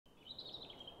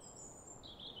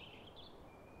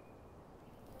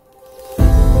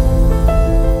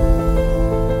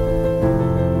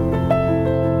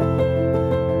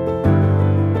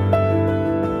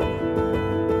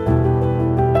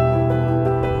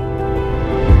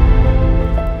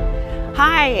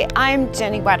Hi, I'm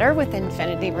Jenny Wetter with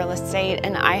Infinity Real Estate,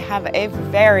 and I have a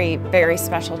very, very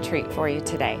special treat for you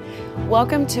today.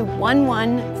 Welcome to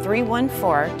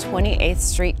 11314 28th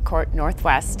Street Court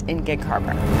Northwest in Gig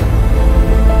Harbor.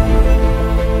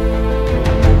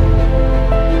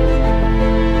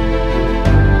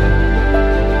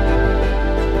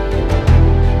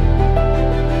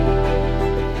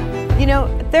 You know,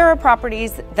 there are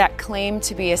properties that claim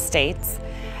to be estates,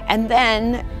 and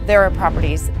then there are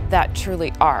properties that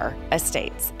truly are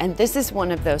estates. And this is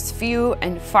one of those few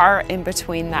and far in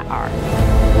between that are.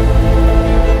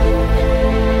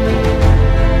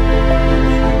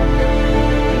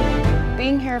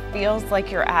 Being here feels like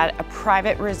you're at a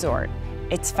private resort.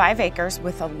 It's 5 acres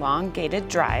with a long gated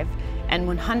drive and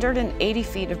 180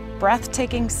 feet of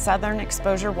breathtaking southern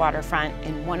exposure waterfront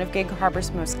in one of Gig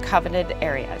Harbor's most coveted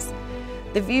areas.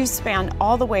 The views span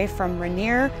all the way from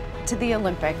Rainier to the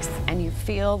Olympics, and you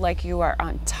feel like you are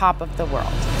on top of the world.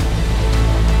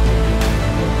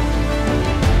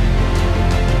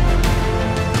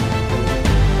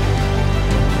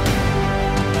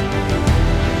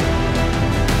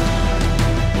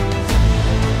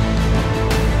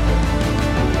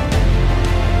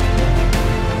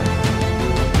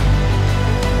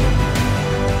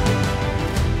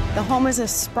 The home is a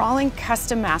sprawling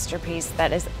custom masterpiece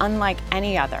that is unlike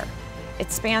any other.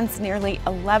 It spans nearly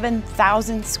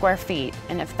 11,000 square feet,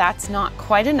 and if that's not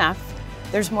quite enough,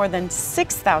 there's more than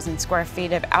 6,000 square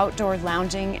feet of outdoor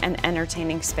lounging and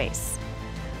entertaining space.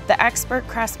 The expert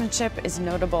craftsmanship is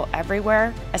notable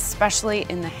everywhere, especially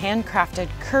in the handcrafted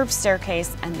curved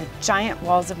staircase and the giant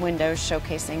walls of windows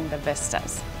showcasing the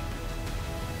vistas.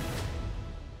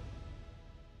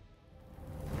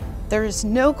 There is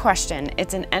no question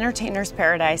it's an entertainer's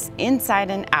paradise inside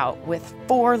and out with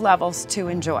 4 levels to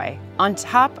enjoy. On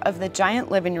top of the giant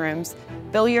living rooms,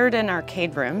 billiard and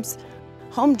arcade rooms,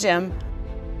 home gym,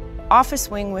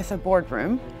 office wing with a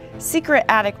boardroom, secret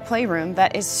attic playroom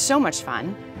that is so much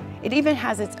fun. It even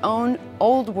has its own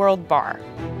old world bar.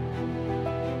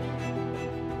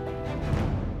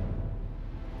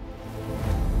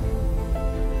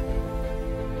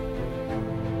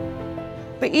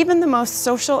 But even the most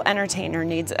social entertainer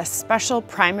needs a special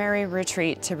primary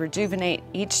retreat to rejuvenate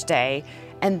each day,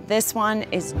 and this one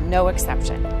is no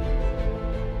exception.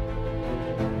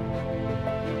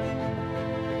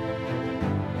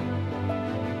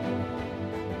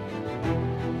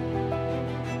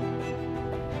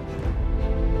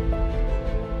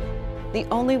 The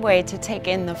only way to take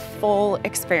in the full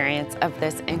experience of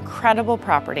this incredible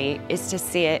property is to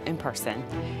see it in person.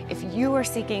 If you are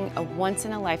seeking a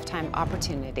once-in-a-lifetime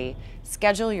opportunity,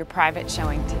 schedule your private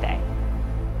showing today.